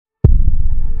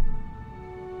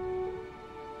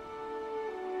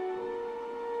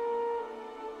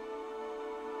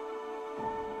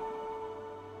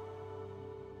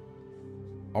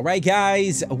All right,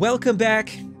 guys, welcome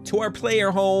back to our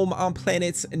player home on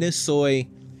planet Nesoi.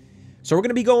 So we're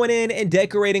going to be going in and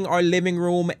decorating our living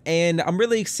room, and I'm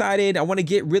really excited. I want to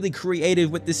get really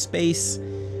creative with this space.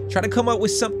 Try to come up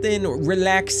with something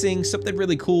relaxing, something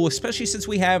really cool, especially since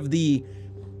we have the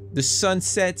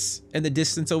sunsets and the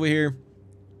distance over here.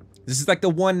 This is like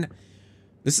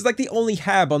the only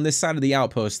hab on this side of the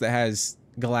outpost that has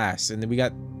glass, and then we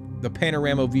got the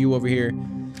panorama view over here.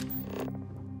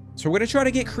 So we're gonna try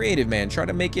to get creative, man. Try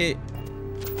to make it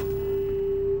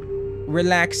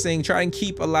relaxing. Try and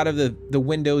keep a lot of the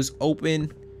windows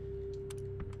open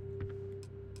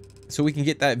so we can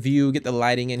get that view, get the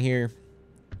lighting in here.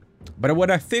 But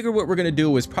what I figured what we're gonna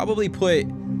do is probably put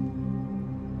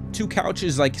two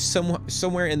couches like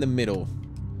somewhere in the middle.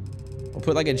 We'll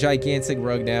put like a gigantic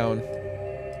rug down.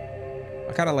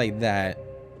 I kind of like that.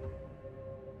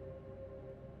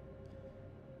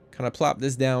 Kind of plop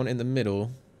this down in the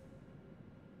middle.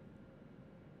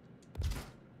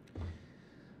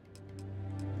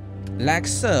 Like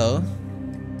so.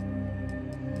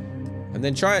 And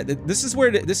then try it. This is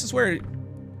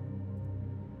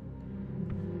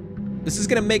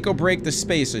gonna make or break the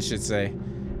space, I should say.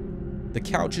 The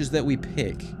couches that we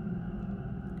pick.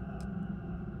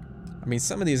 I mean,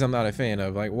 some of these I'm not a fan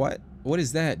of. Like, what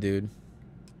is that, dude?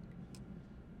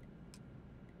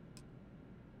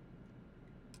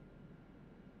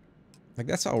 Like,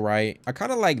 that's all right. I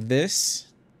kind of like this.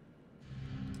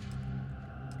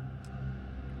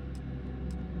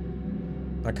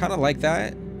 I kind of like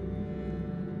that.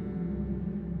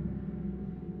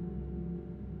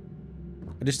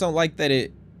 I just don't like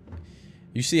that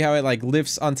you see how it like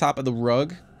lifts on top of the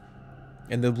rug,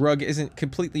 and the rug isn't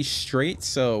completely straight,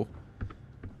 so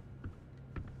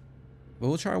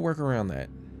we'll try to work around that.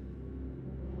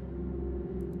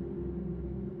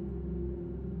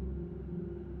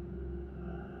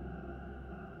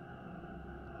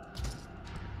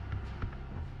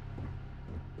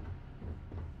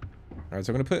 All right,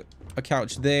 so I'm gonna put a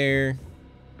couch there.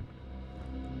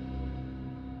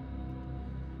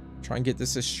 Try and get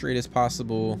this as straight as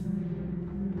possible.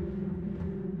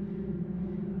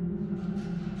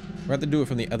 We'll have to do it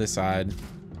from the other side.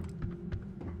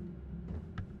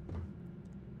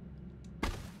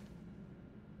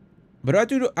 But I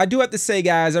do have to say,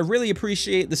 guys, I really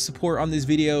appreciate the support on these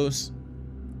videos.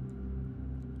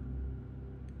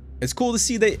 It's cool to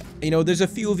see that, you know, there's a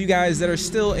few of you guys that are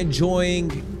still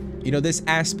enjoying, you know, this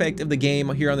aspect of the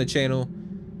game here on the channel.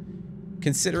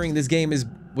 Considering this game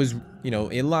was, you know,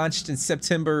 it launched in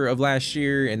September of last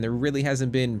year, and there really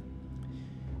hasn't been,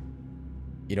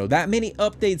 you know, that many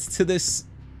updates to this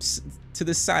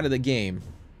side of the game.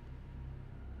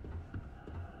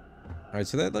 All right,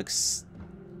 so that looks,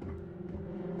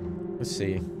 let's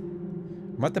see.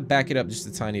 I'm about to back it up just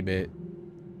a tiny bit.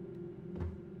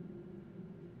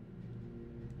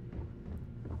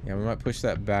 Yeah, we might push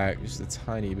that back just a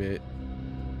tiny bit.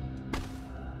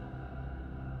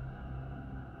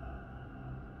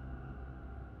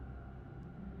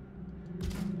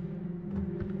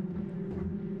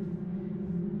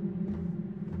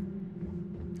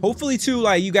 Hopefully too,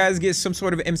 like, you guys get some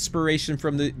sort of inspiration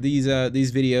from these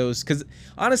videos, because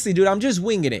honestly, dude, I'm just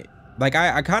winging it. Like,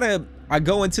 I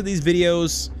go into these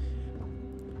videos,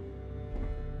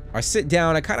 I sit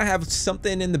down, I kind of have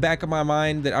something in the back of my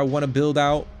mind that I want to build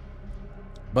out,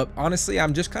 but honestly,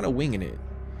 I'm just kind of winging it.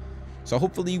 So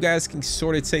hopefully you guys can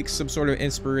sort of take some sort of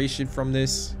inspiration from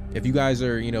this. If you guys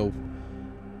are, you know,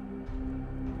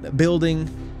 building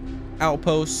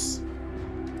outposts.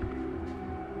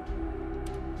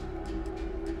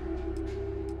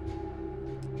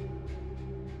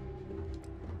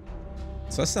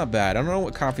 So that's not bad. I don't know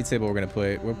what coffee table we're gonna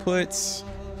put. We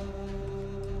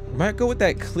might go with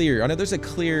that clear. I know there's a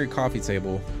clear coffee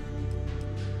table.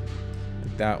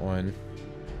 Like that one.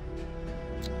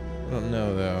 I don't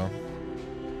know though.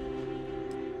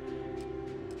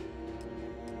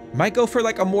 Might go for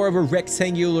like a more of a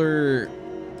rectangular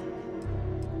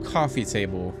coffee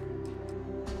table.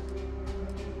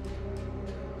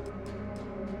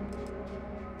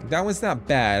 That one's not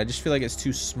bad. I just feel like it's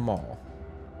too small.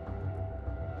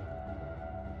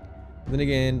 Then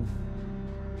again,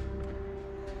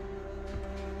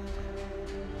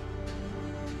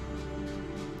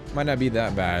 might not be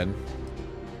that bad.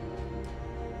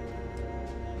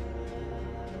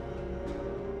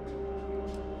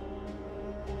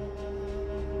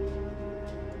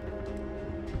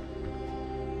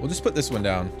 We'll just put this one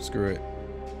down. Screw it.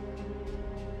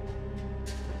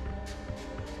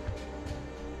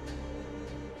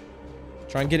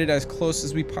 Try and get it as close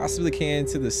as we possibly can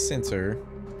to the center.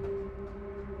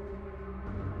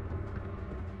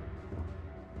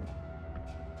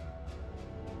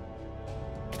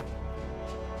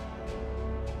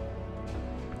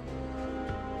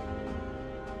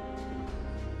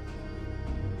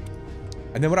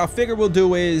 And then what I figure we'll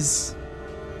do is,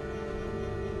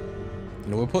 you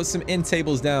know, we'll put some end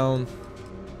tables down.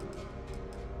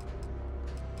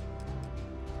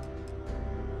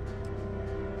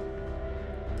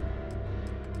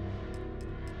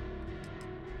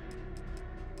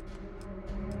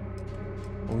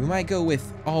 Or we might go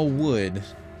with all wood.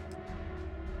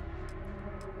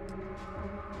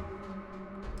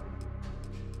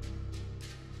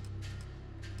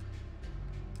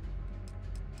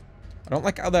 I don't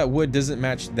like how that wood doesn't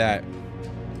match that.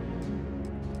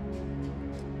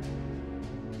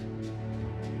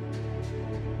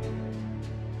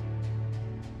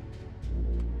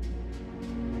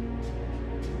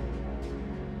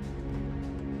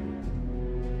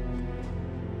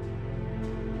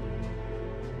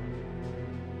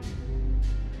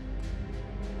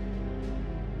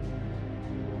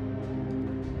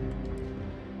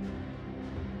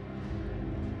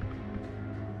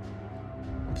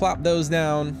 Plop those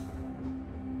down.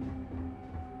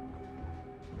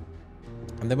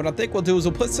 And then what I think we'll do is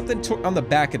we'll put something on the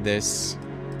back of this.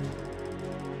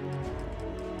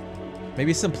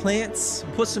 Maybe some plants.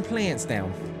 We'll put some plants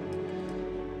down.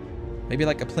 Maybe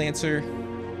like a planter.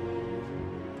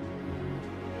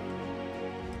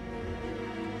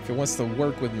 If it wants to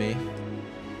work with me.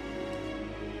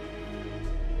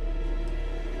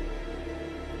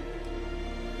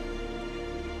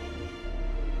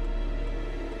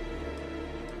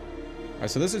 Alright,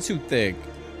 so those are too thick.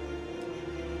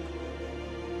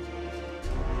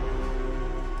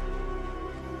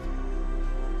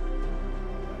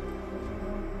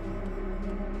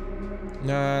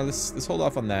 Nah, let's hold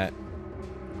off on that.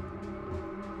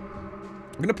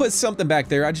 We're gonna put something back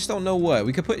there. I just don't know what.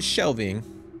 We could put shelving.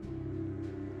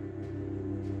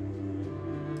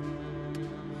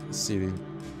 Let's see.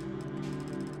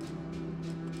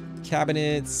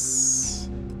 Cabinets.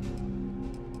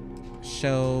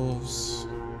 Shelves.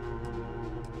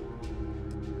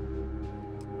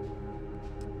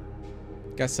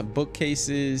 Got some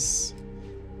bookcases.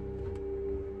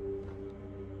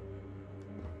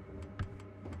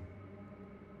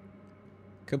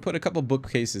 Could put a couple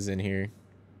bookcases in here.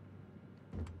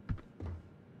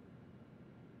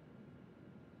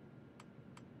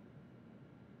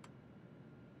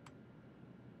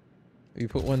 We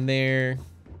put one there.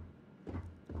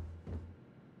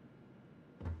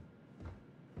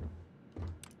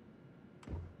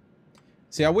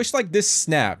 See, I wish like this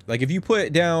snapped. Like if you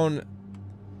put down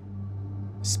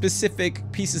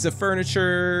specific pieces of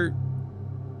furniture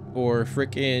or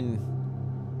frickin'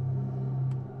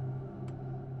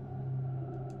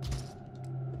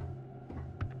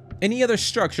 any other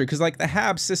structure, because like the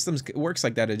HAB systems works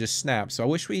like that, it just snaps. So I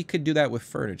wish we could do that with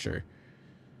furniture.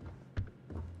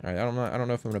 All right, I don't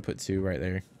know if I'm gonna put two right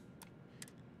there.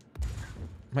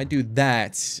 Might do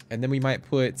that, and then we might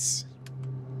put.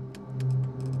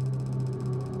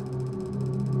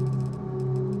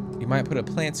 You might put a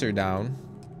planter down.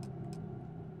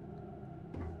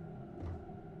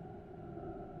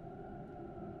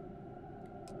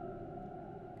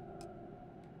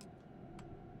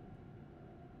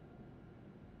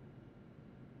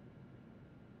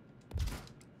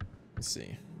 Let's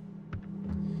see.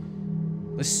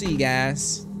 Let's see,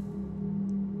 guys.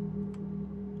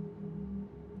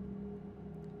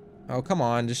 Oh, come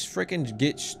on. Just freaking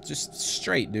get just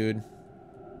straight, dude.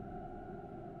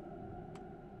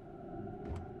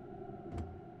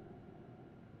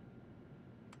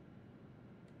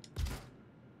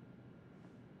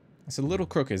 It's a little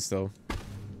crooked, though.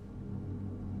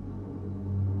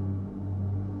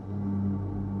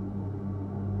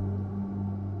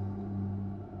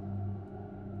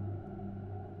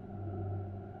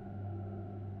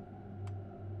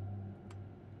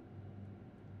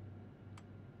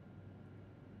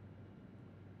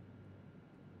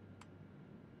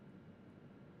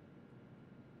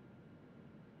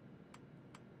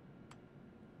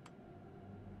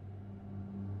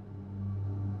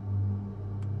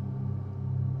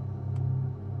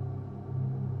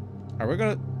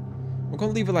 Alright, we're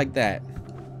gonna leave it like that.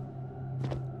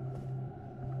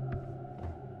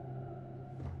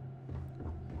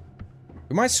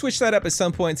 We might switch that up at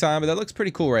some point in time, but that looks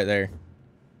pretty cool right there.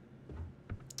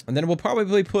 And then we'll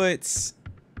probably put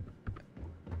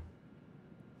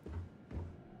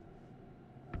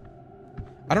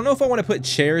I don't know if I want to put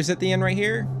chairs at the end right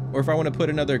here, or if I want to put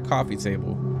another coffee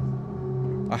table.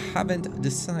 I haven't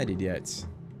decided yet.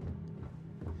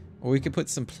 Or we could put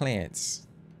some plants.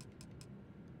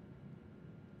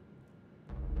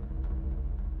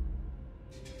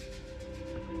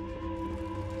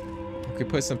 We could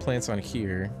put some plants on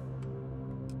here.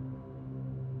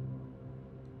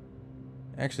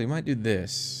 Actually, might do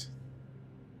this.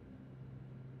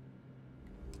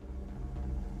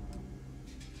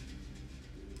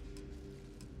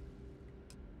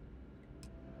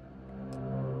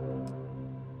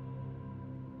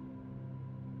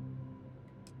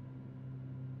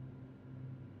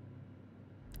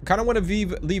 I kind of want to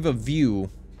leave a view.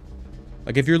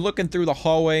 Like if you're looking through the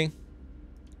hallway,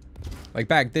 like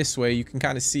back this way, you can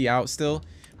kind of see out still.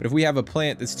 But if we have a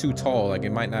plant that's too tall, like it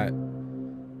might not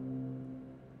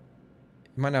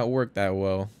work that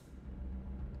well.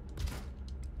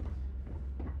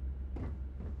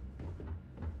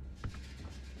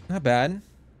 Not bad.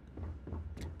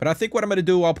 But I think what I'm gonna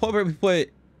do, I'll probably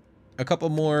put a couple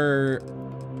more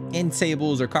end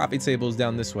tables or coffee tables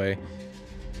down this way.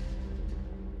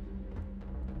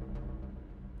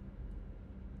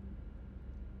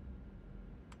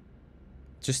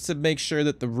 Just to make sure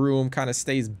that the room kind of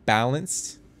stays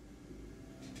balanced.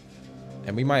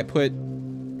 And we might put,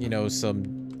 you know,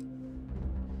 some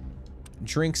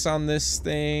drinks on this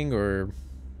thing, or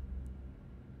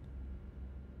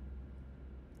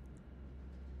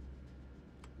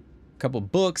a couple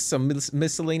books, some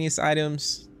miscellaneous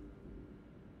items.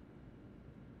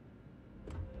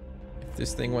 If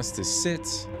this thing wants to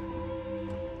sit.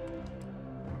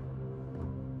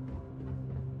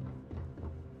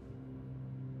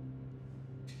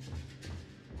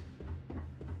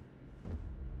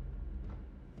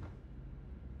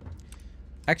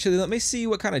 Actually, let me see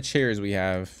what kind of chairs we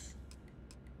have.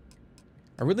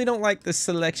 I really don't like the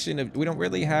selection of... We don't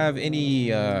really have any...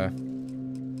 Yeah,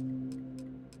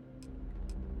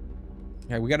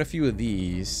 we got a few of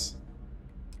these.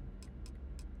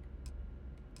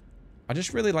 I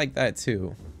just really like that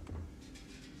too.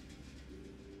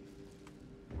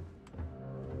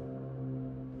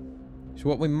 So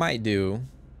what we might do...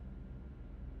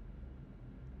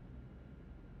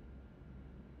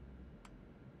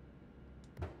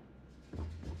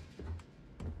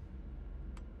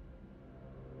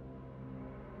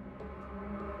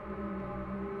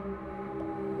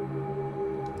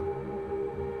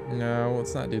 No,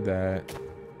 let's not do that.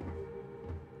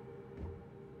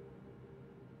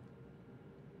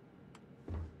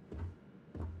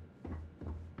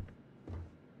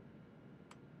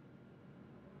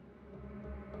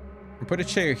 Put a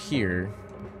chair here.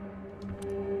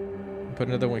 Put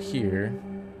another one here.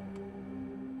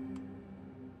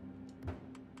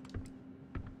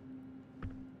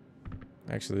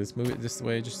 Actually, let's move it this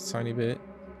way just a tiny bit.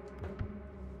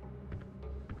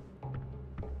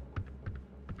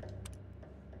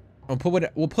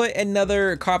 We'll put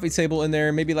another coffee table in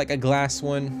there, maybe like a glass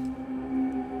one.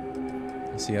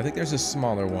 Let's see, I think there's a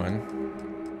smaller one.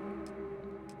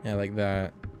 Yeah, like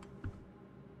that.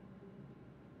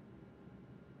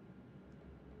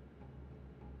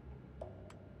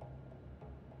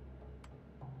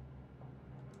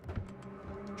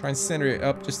 Try and center it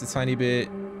up just a tiny bit.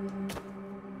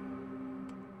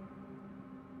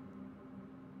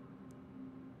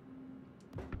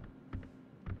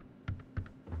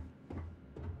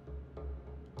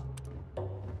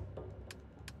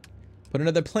 Put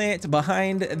another plant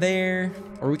behind there.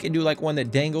 Or we can do like one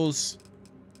that dangles.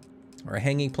 Or a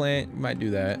hanging plant. We might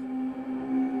do that.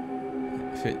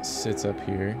 If it sits up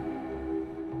here.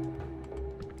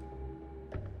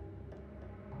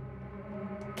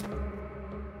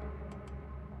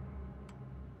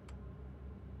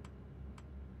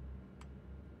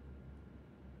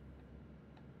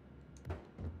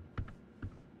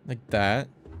 Like that.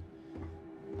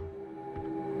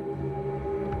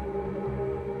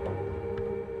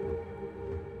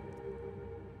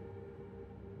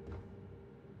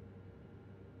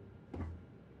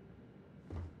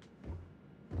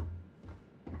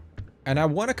 And I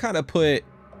want to kind of put...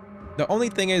 The only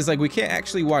thing is, like, we can't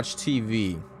actually watch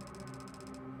TV.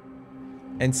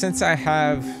 And since I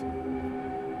have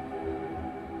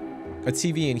a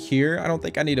TV in here, I don't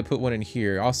think I need to put one in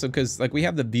here. Also, because, like, we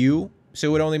have the view, so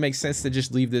it would only make sense to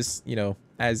just leave this, you know,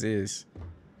 as is.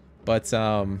 But,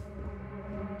 I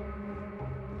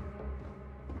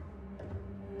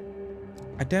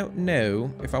don't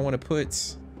know if I want to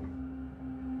put...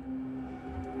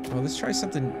 Well, let's try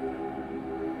something...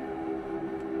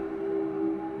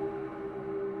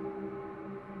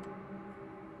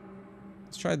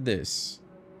 Let's try this.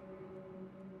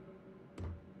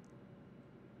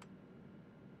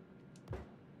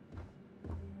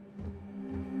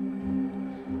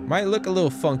 Might look a little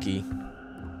funky.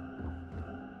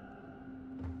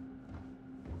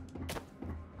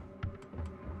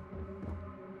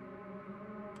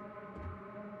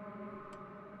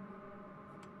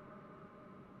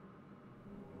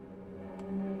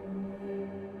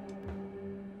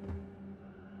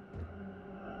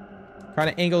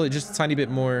 Trying to angle it just a tiny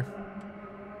bit more.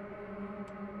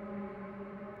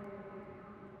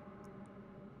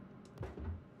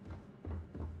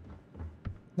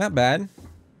 Not bad.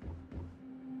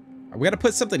 We gotta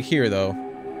put something here, though.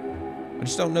 I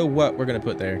just don't know what we're gonna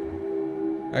put there.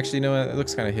 Actually, you know what? It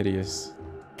looks kind of hideous.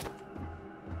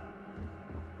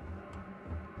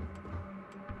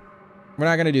 We're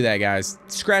not gonna do that, guys.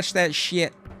 Scratch that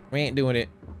shit. We ain't doing it.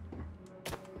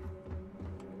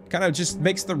 Kind of just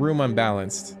makes the room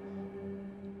unbalanced.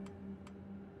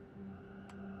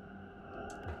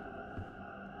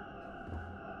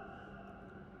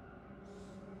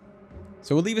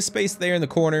 So we'll leave a space there in the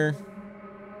corner.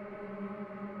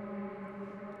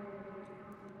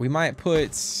 We might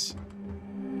put,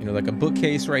 you know, like a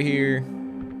bookcase right here.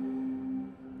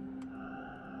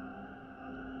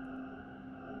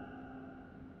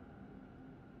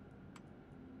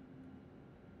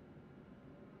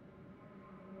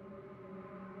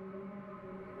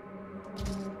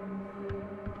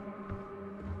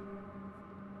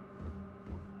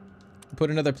 Put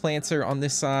another planter on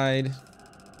this side.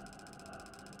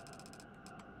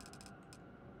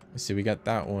 Let's see, we got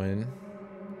that one.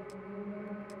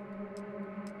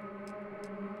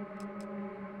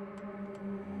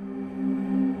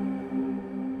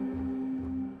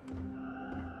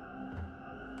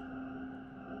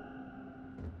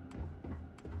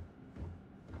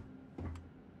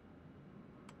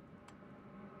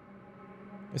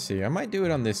 Let's see, I might do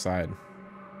it on this side.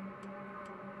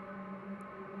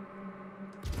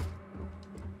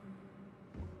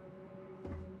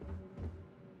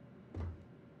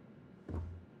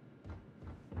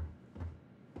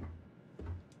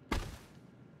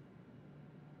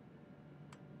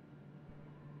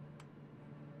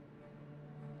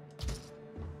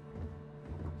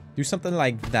 Do something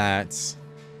like that.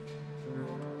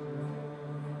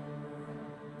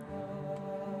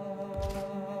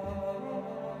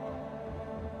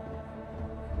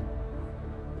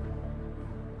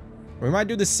 We might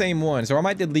do the same one, so I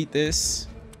might delete this.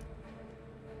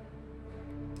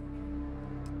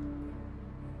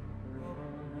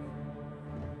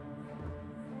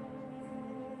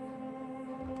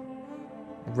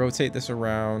 Rotate this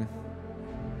around.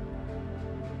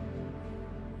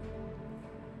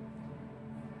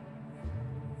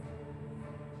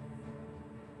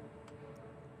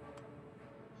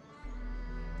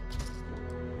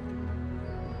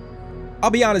 I'll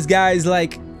be honest, guys,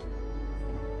 like,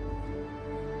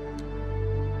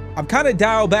 I've kind of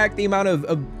dialed back the amount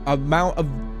of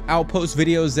Outpost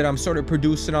videos that I'm sort of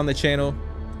producing on the channel.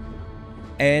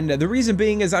 And the reason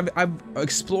being is I've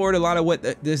explored a lot of what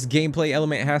this gameplay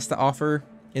element has to offer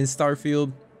in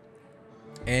Starfield.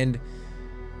 And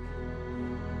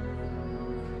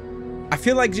I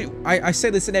feel like, I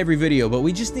say this in every video, but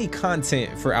we just need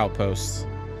content for Outposts.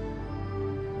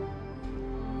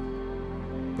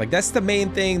 Like, that's the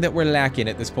main thing that we're lacking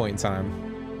at this point in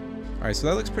time. All right, so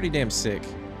that looks pretty damn sick.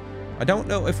 I don't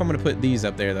know if I'm gonna put these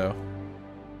up there though.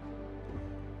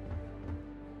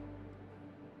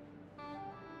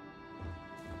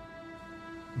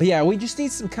 But yeah, we just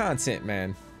need some content,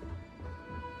 man.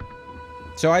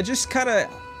 So I just kind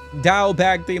of dial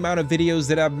back the amount of videos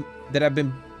that I've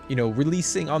been, you know,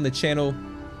 releasing on the channel.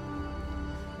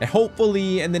 And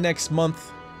hopefully in the next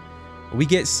month we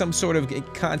get some sort of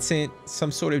content,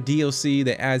 some sort of DLC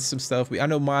that adds some stuff. I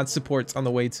know mod support's on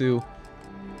the way too.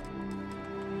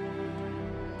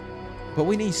 But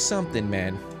we need something,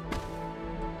 man.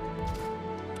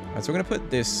 Alright, so we're gonna put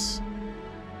this.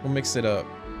 We'll mix it up.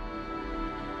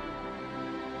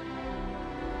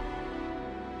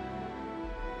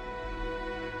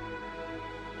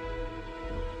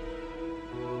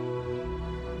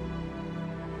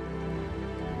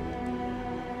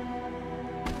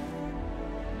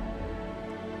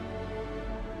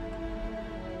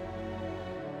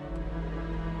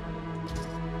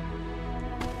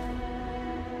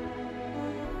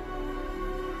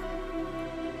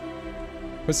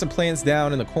 Put some plants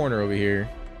down in the corner over here.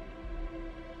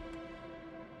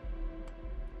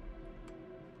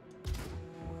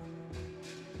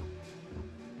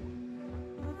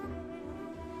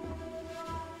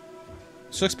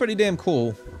 This looks pretty damn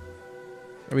cool.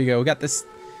 There we go. We got this,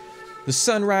 the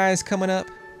sunrise coming up.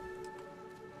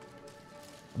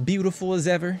 Beautiful as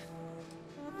ever.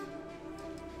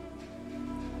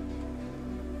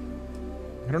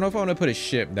 I don't know if I want to put a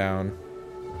ship down.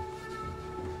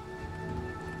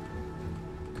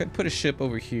 Could put a ship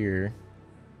over here.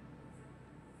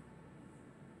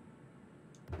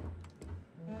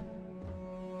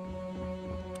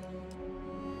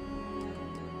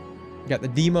 Got the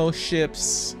demo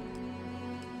ships.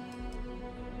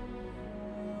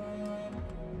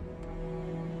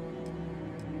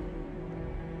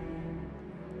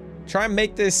 Try and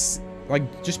make this,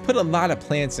 like, just put a lot of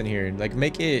plants in here. Like,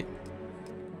 make it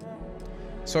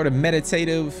sort of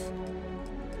meditative.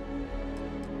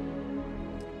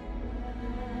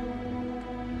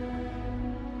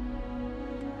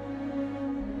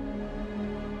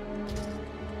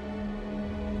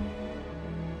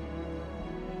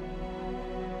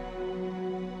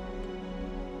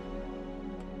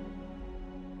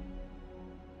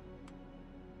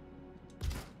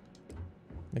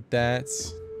 Like that.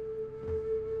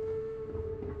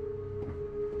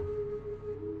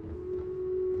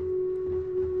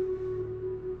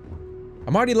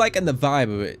 I'm already liking the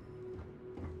vibe of it.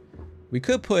 We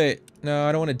could put... No,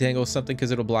 I don't want to dangle something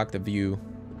because it'll block the view.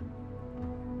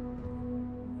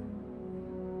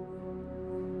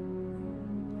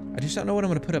 I just don't know what I'm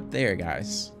going to put up there,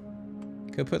 guys.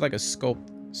 Could put like a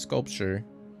sculpture.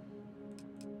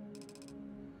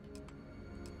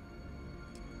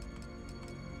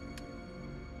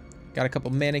 Got a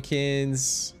couple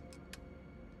mannequins.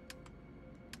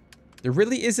 There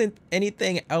really isn't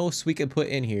anything else we could put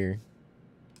in here.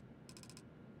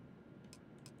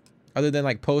 Other than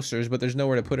like posters, but there's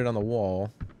nowhere to put it on the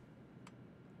wall.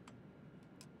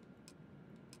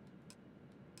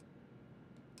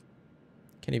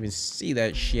 Can't even see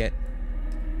that shit.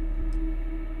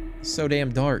 It's so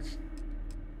damn dark.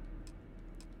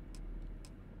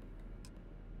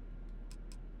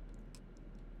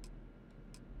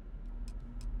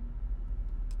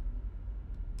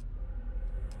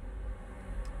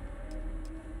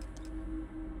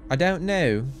 I don't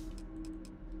know.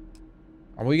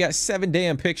 We got 7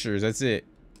 damn pictures. That's it.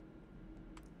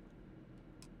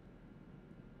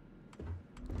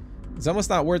 It's almost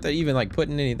not worth it even like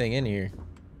putting anything in here.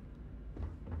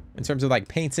 In terms of like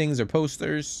paintings or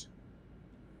posters.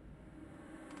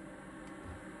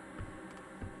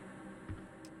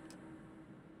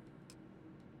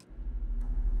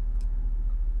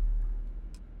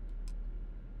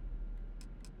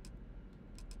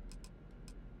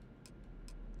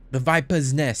 The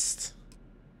Viper's Nest.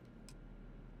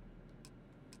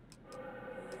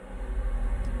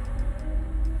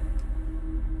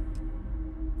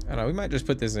 I don't know, we might just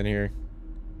put this in here.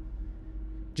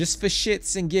 Just for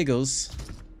shits and giggles.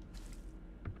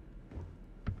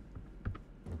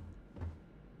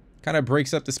 Kind of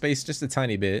breaks up the space just a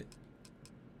tiny bit.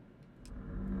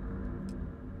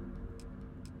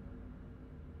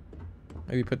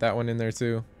 Maybe put that one in there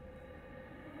too.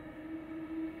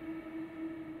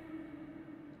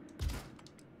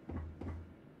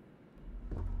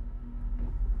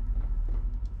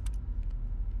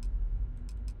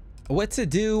 What to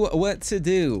do? What to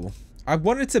do? I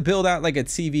wanted to build out like a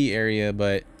TV area,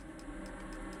 but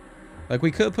like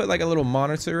we could put like a little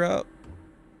monitor up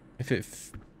if it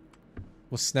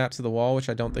will snap to the wall, which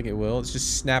I don't think it will. It's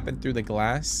just snapping through the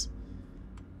glass,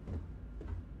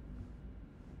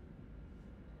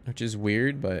 which is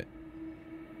weird, but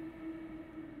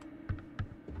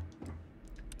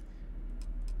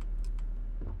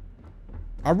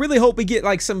I really hope we get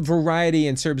like some variety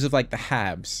in terms of like the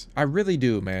habs. I really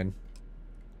do, man.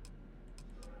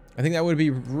 I think that would be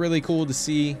really cool to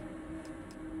see.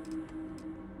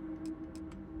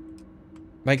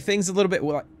 Like things a little bit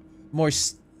more,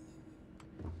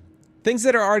 things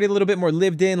that are already a little bit more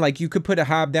lived in. Like you could put a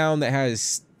hab down that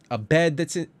has a bed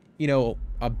that's in, you know,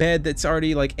 a bed that's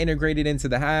already like integrated into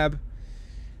the hab.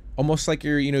 Almost like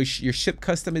your, you know, your ship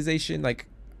customization. Like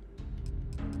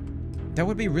that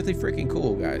would be really freaking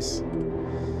cool, guys.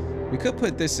 We could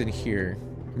put this in here.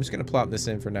 I'm just gonna plop this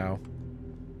in for now.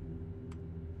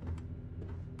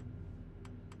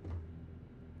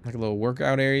 Like a little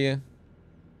workout area.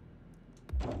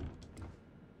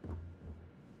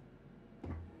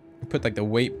 Put like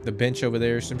the bench over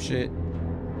there or some shit.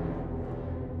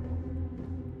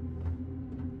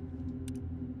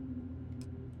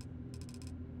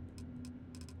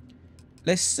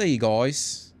 Let's see,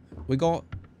 guys. We got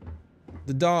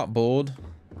the dartboard,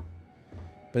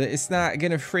 but it's not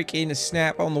gonna freaking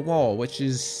snap on the wall, which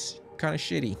is kind of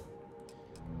shitty.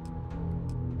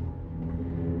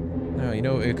 No, you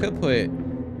know, it could put...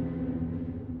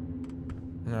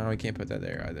 No, we can't put that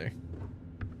there either.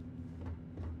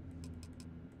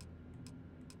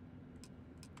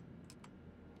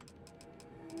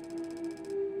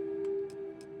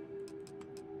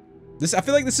 I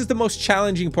feel like this is the most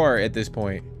challenging part at this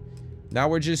point. Now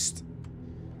we're just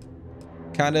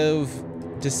kind of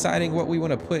deciding what we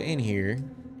want to put in here.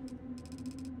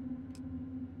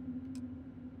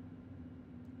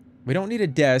 We don't need a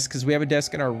desk because we have a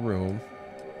desk in our room.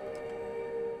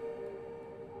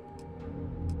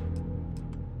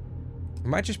 We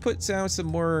might just put down some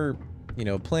more, you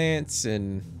know, plants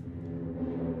and...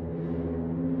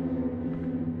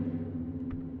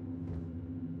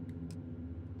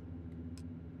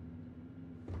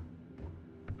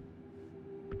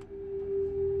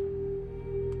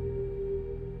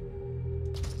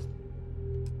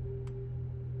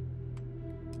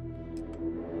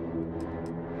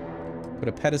 Put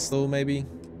a pedestal, maybe.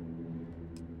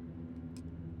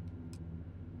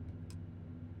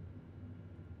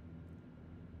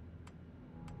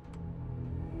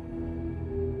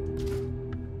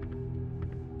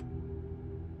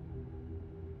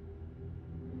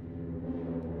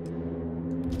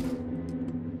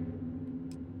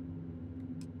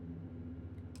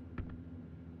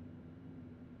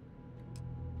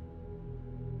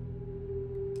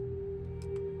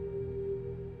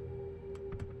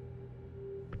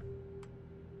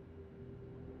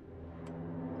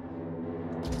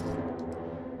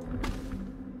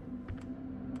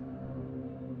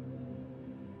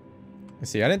 Let's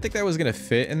see, I didn't think that was gonna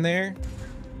fit in there.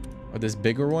 Or this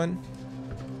bigger one.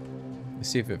 Let's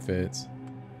see if it fits.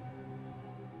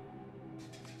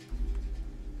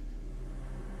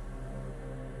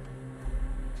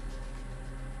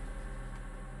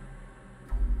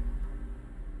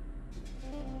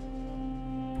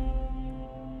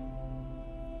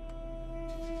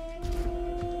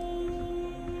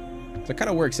 So it kind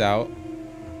of works out.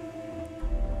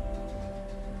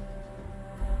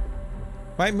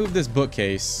 Might move this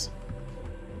bookcase.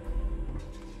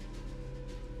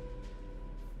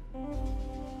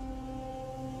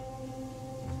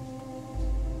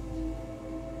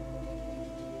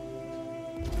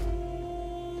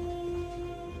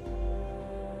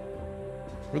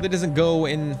 Really doesn't go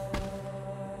and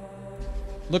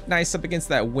look nice up against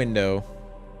that window.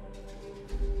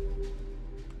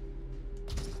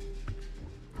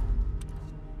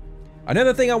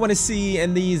 Another thing I want to see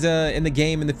in these in the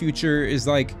game in the future is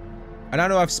like, and I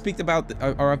know I've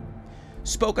I've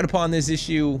spoken upon this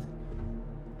issue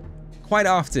quite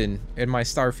often in my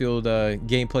Starfield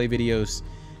gameplay videos,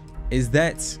 is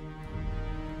that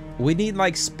we need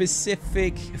like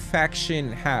specific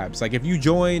faction habs. Like if you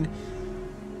join,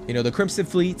 you know, the Crimson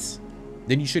Fleet,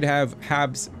 then you should have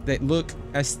habs that look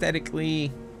aesthetically,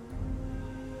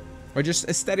 or just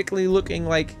aesthetically looking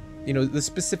like, you know, the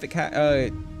specific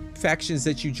factions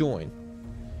that you join.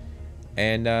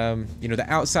 And you know, the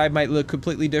outside might look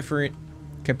completely different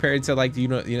compared to like the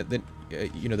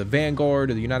the Vanguard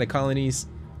or the United Colonies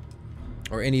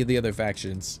or any of the other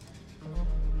factions.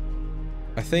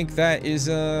 I think that is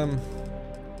I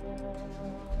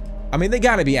mean, they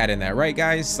gotta be adding that, right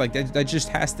guys? Like that just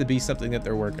has to be something that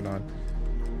they're working on.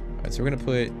 All right, so we're gonna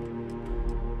put,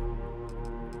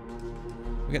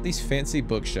 we got these fancy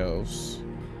bookshelves,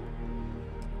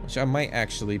 which I might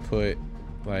actually put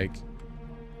like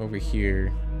over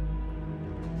here.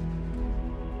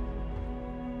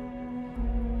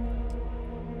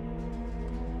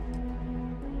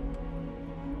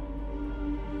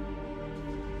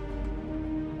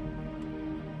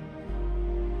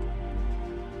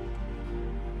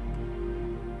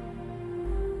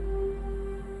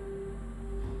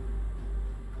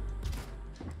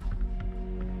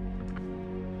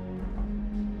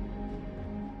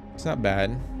 It's not bad.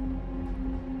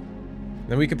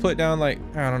 Then we could put down like,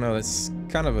 I don't know, that's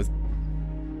kind of a,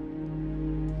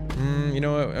 you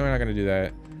know what, we're not gonna do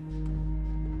that.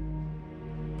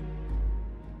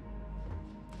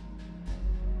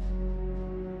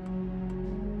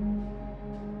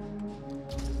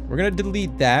 We're gonna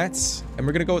delete that, and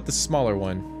we're gonna go with the smaller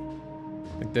one,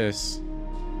 like this.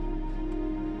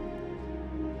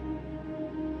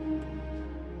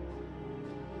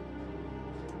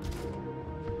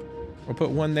 We'll put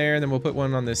one there, and then we'll put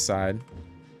one on this side.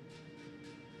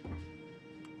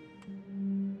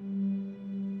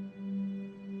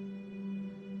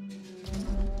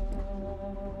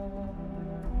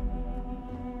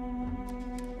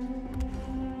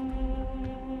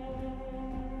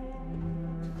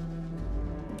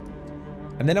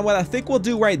 And then what I think we'll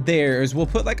do right there is we'll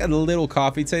put like a little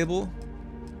coffee table.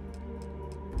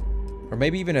 Or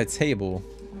maybe even a table.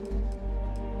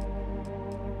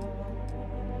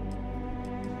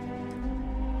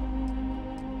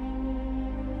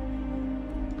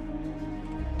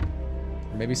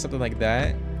 Maybe something like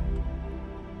that.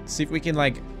 See if we can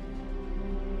like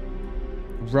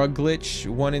rug glitch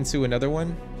one into another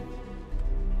one.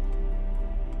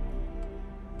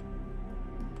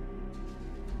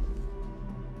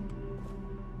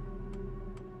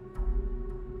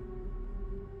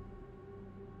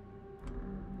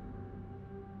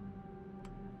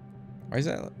 Why is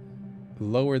that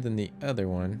lower than the other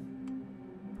one?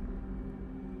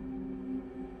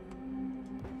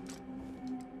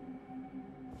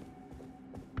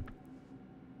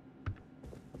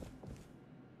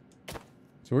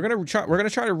 So we're gonna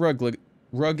try to rug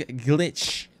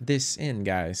glitch this in,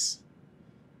 guys.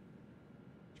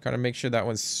 Try to make sure that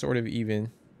one's sort of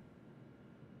even.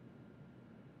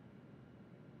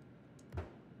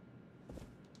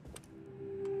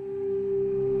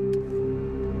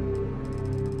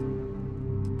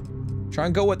 Try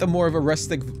and go with the more of a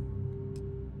rustic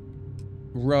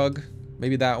rug,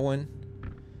 maybe that one.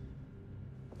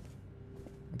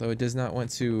 Although it does not want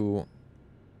to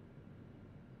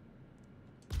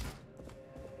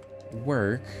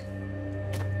work.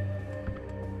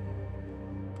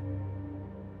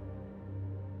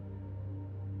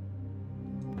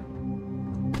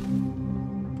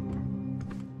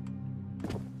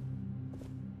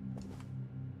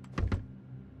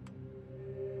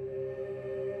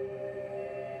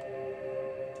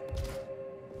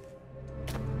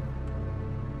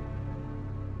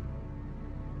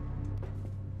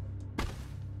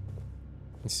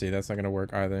 Let's see, that's not gonna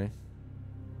work either.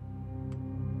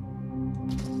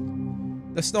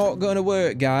 That's not gonna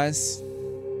work, guys.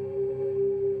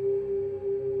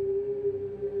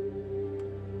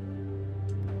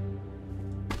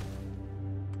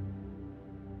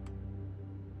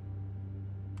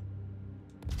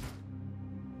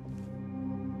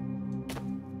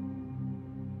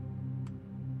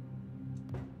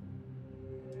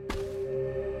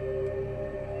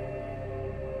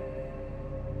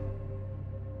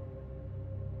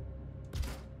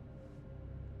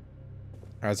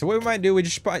 All right, so what we might do, we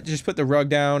just put the rug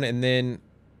down and then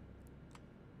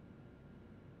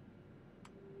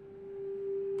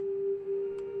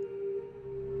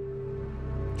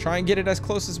try and get it as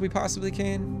close as we possibly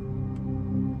can.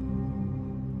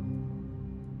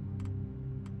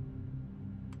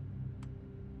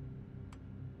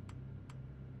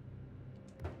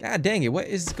 God dang it, what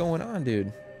is going on,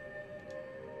 dude?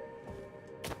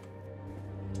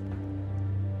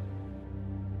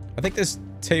 I think this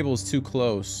table's too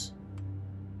close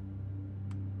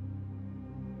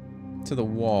to the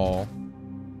wall.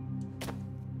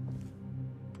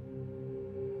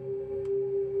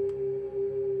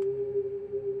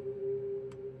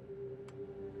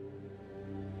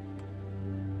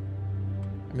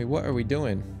 I mean, what are we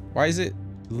doing? Why is it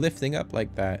lifting up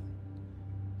like that?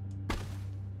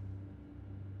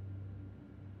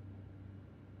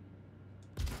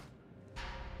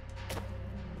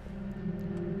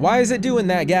 Why is it doing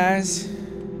that, guys?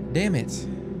 Damn it.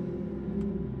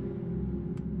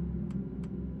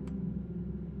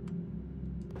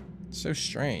 So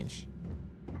strange.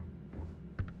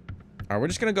 Alright, we're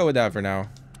just gonna go with that for now.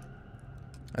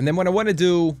 And then what I want to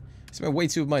do, spend way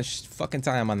too much fucking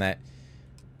time on that.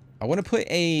 I want to put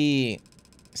a,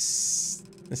 let's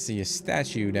see, a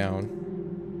statue down.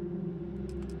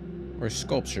 Or a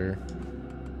sculpture.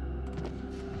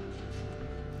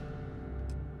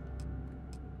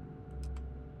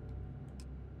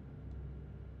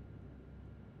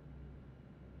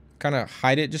 Kind of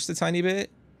hide it just a tiny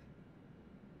bit.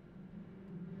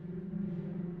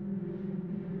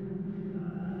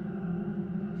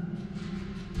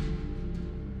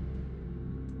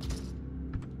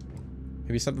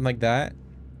 Maybe something like that.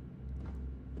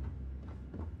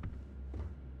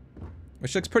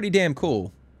 Which looks pretty damn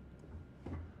cool.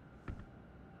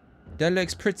 That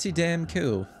looks pretty damn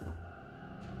cool.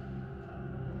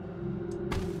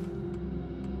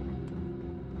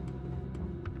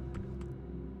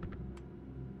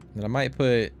 And I might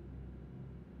put,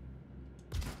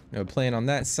 playing on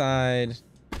that side.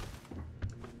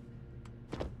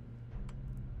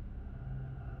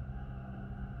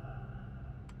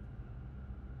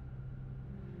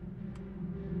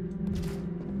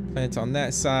 Plant on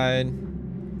that side.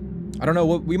 I don't know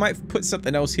what, we might put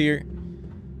something else here.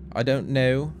 I don't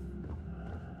know.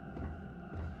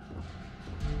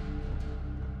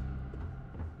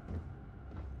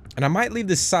 And I might leave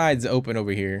the sides open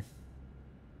over here.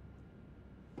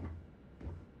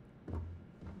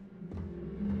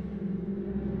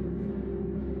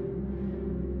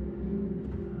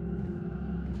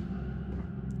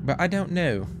 But I don't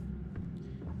know.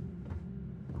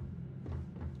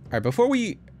 Alright, before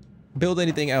we build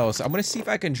anything else, I'm gonna see if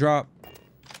I can drop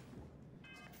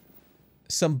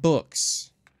some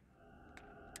books.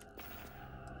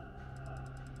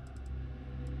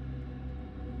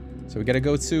 So we gotta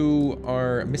go to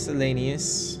our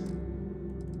miscellaneous.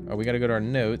 Oh, we gotta go to our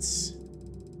notes.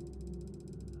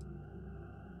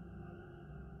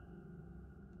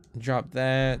 Drop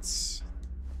that.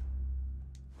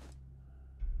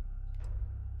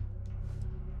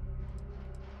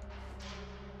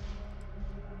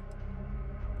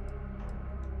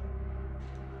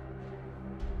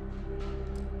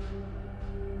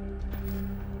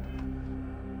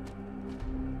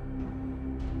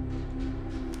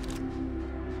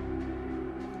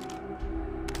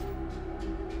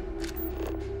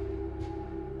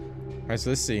 Alright,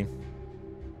 so let's see.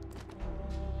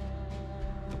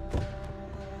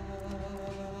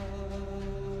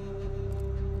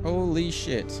 Holy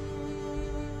shit. So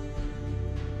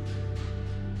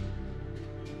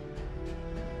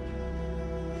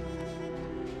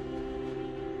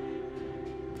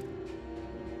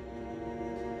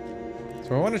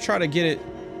I want to try to get it.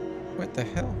 What the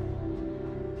hell?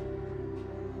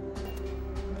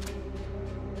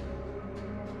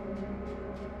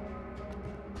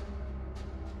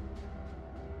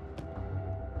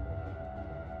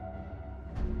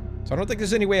 So I don't think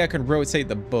there's any way I can rotate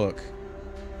the book.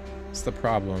 That's the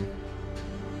problem.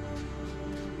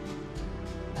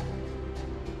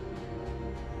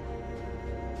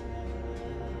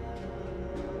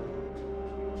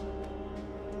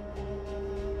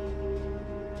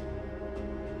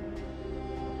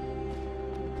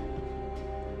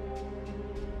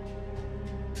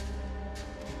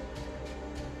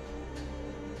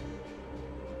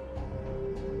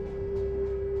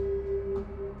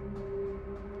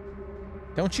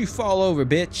 Don't you fall over,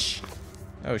 bitch.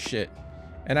 Oh, shit.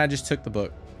 And I just took the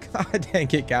book. God dang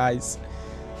it, guys.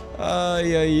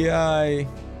 Ay, ay, ay.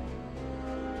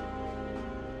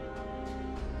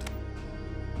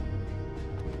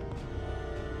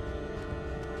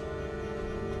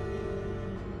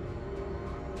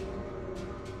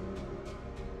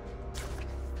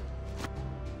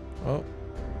 Oh.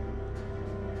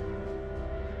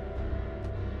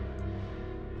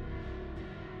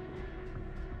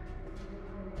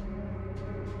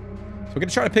 So we're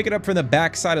gonna try to pick it up from the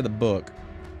back side of the book.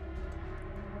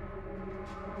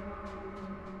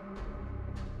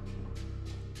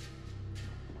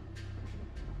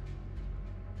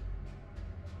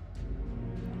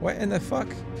 What in the fuck?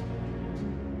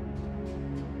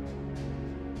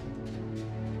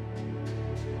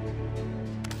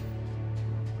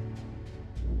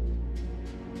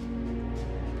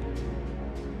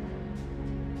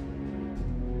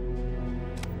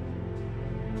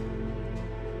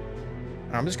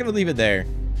 I'm just gonna leave it there.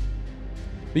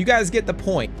 But you guys get the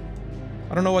point.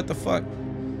 I don't know what the fuck.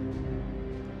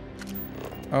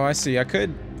 Oh, I see. I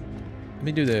could... Let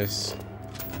me do this.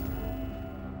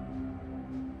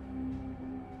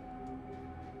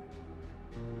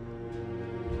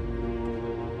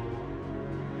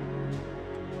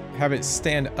 Have it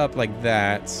stand up like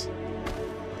that.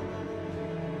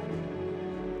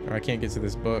 Oh, I can't get to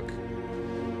this book.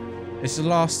 It's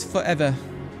lost forever.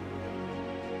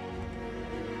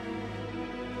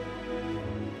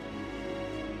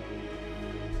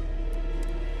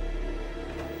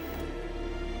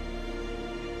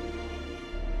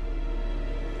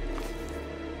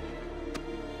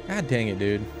 God dang it,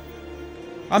 dude.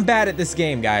 I'm bad at this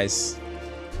game, guys.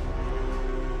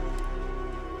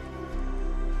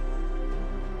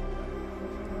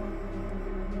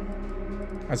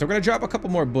 Alright, so we're gonna drop a couple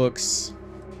more books.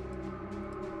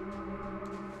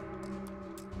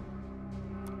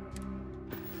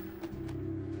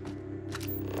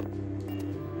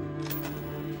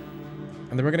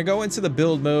 And then we're gonna go into the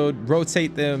build mode,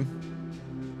 rotate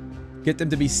them, get them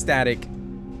to be static.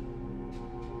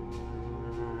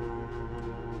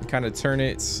 Kind of turn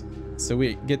it so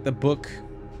we get the book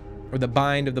or the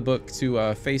bind of the book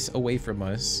to face away from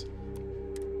us.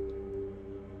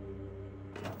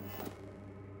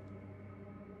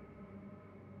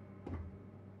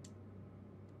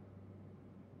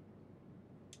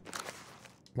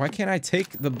 Why can't I take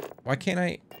the... Why can't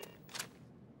I...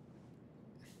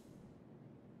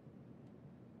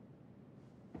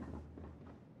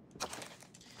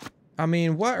 I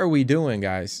mean, what are we doing,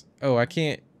 guys? Oh, I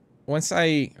can't... Once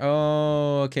I...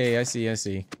 Oh, okay, I see, I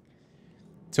see.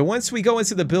 So once we go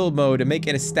into the build mode and make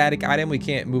it a static item, we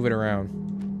can't move it around.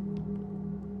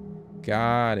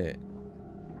 Got it.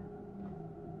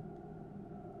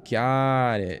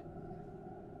 Got it.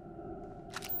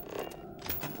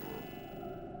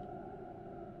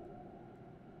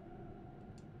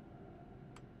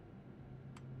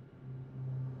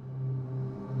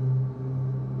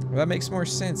 Well, that makes more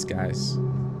sense, guys.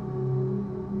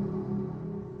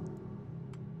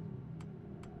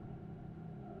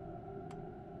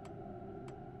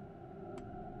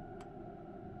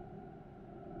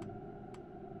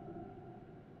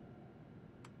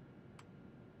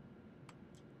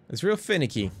 It's real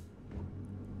finicky.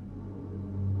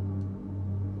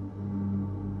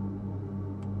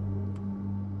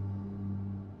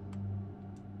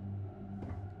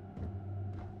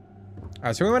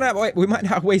 Alright, so we might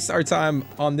not waste our time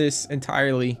on this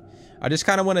entirely. I just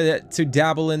kind of wanted to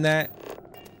dabble in that.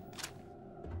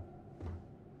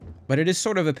 But it is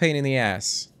sort of a pain in the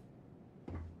ass.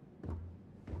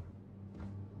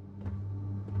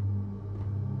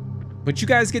 But you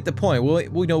guys get the point.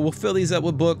 We'll fill these up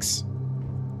with books.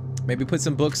 Maybe put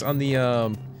some books on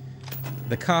the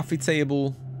coffee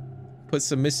table. Put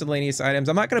some miscellaneous items.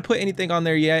 I'm not gonna put anything on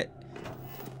there yet,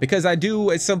 because I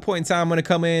do at some point in time I'm gonna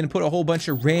come in and put a whole bunch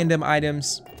of random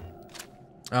items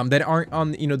that aren't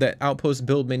on that Outpost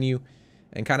build menu,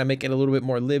 and kind of make it a little bit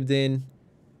more lived in,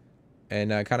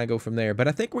 and kind of go from there. But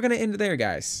I think we're gonna end there,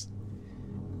 guys.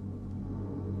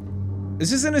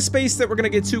 This isn't a space that we're gonna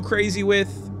get too crazy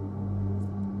with.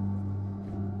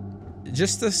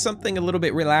 Just something a little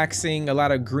bit relaxing, a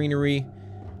lot of greenery.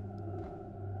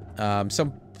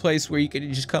 Some place where you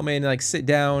can just come in and like sit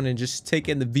down and just take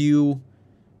in the view,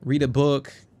 read a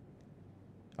book.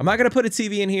 I'm not gonna put a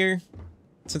TV in here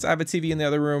since I have a TV in the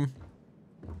other room.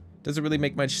 Doesn't really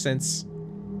make much sense,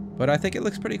 but I think it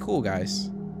looks pretty cool, guys.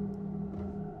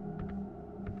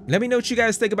 Let me know what you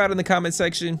guys think about it in the comment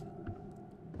section.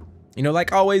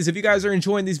 Like always, if you guys are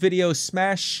enjoying these videos,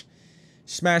 smash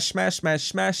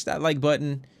that like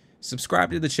button,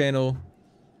 subscribe to the channel,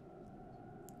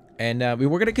 And we're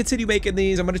going to continue making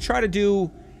these. I'm going to try to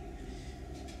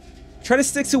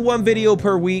stick to one video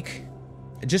per week,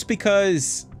 just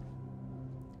because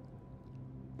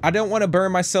I don't want to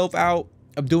burn myself out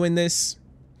of doing this.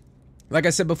 Like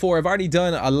I said before, I've already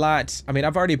done a lot. I mean,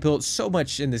 I've already built so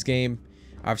much in this game.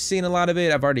 I've seen a lot of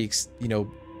it. I've already, you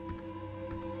know,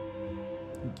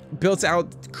 built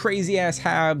out crazy ass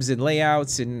habs and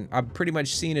layouts, and I've pretty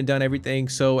much seen and done everything.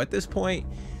 So at this point,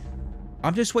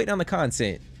 I'm just waiting on the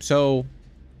content. So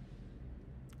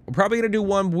we're probably gonna do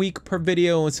 1 week per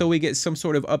video until we get some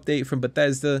sort of update from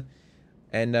Bethesda.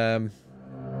 And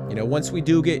you know, once we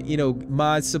do get, you know,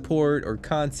 mod support or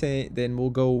content, then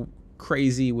we'll go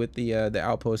crazy with the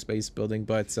Outpost base building.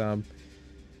 But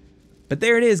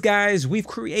there it is, guys. We've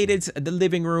created the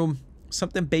living room,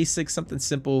 something basic, something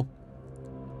simple.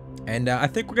 And I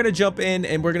think we're gonna jump in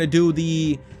and we're gonna do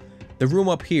the room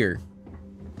up here,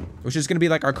 which is gonna be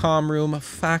like our comm room.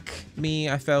 Fuck me,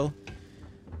 I fell.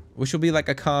 Which will be like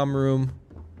a comm room.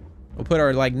 We'll put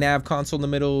our like nav console in the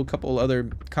middle, a couple other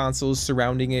consoles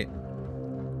surrounding it,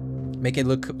 make it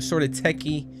look sort of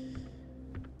techy.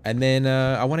 And then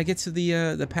I want to get to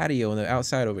the patio on the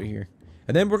outside over here.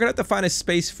 And then we're gonna have to find a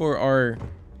space for our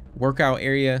workout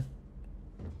area.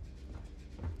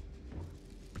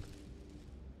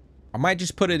 I might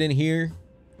just put it in here.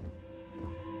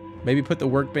 Maybe put the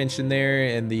workbench in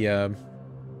there and the I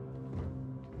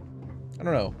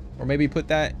don't know. Or maybe put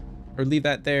that, or leave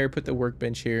that there, put the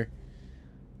workbench here.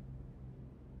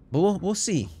 But we'll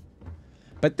see.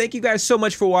 But thank you guys so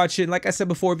much for watching. Like I said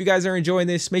before, if you guys are enjoying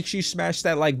this, make sure you smash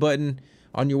that like button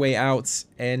on your way out.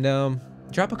 And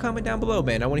drop a comment down below,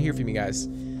 man. I want to hear from you guys.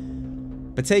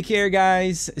 But take care,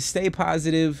 guys. Stay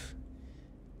positive.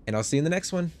 And I'll see you in the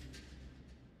next one.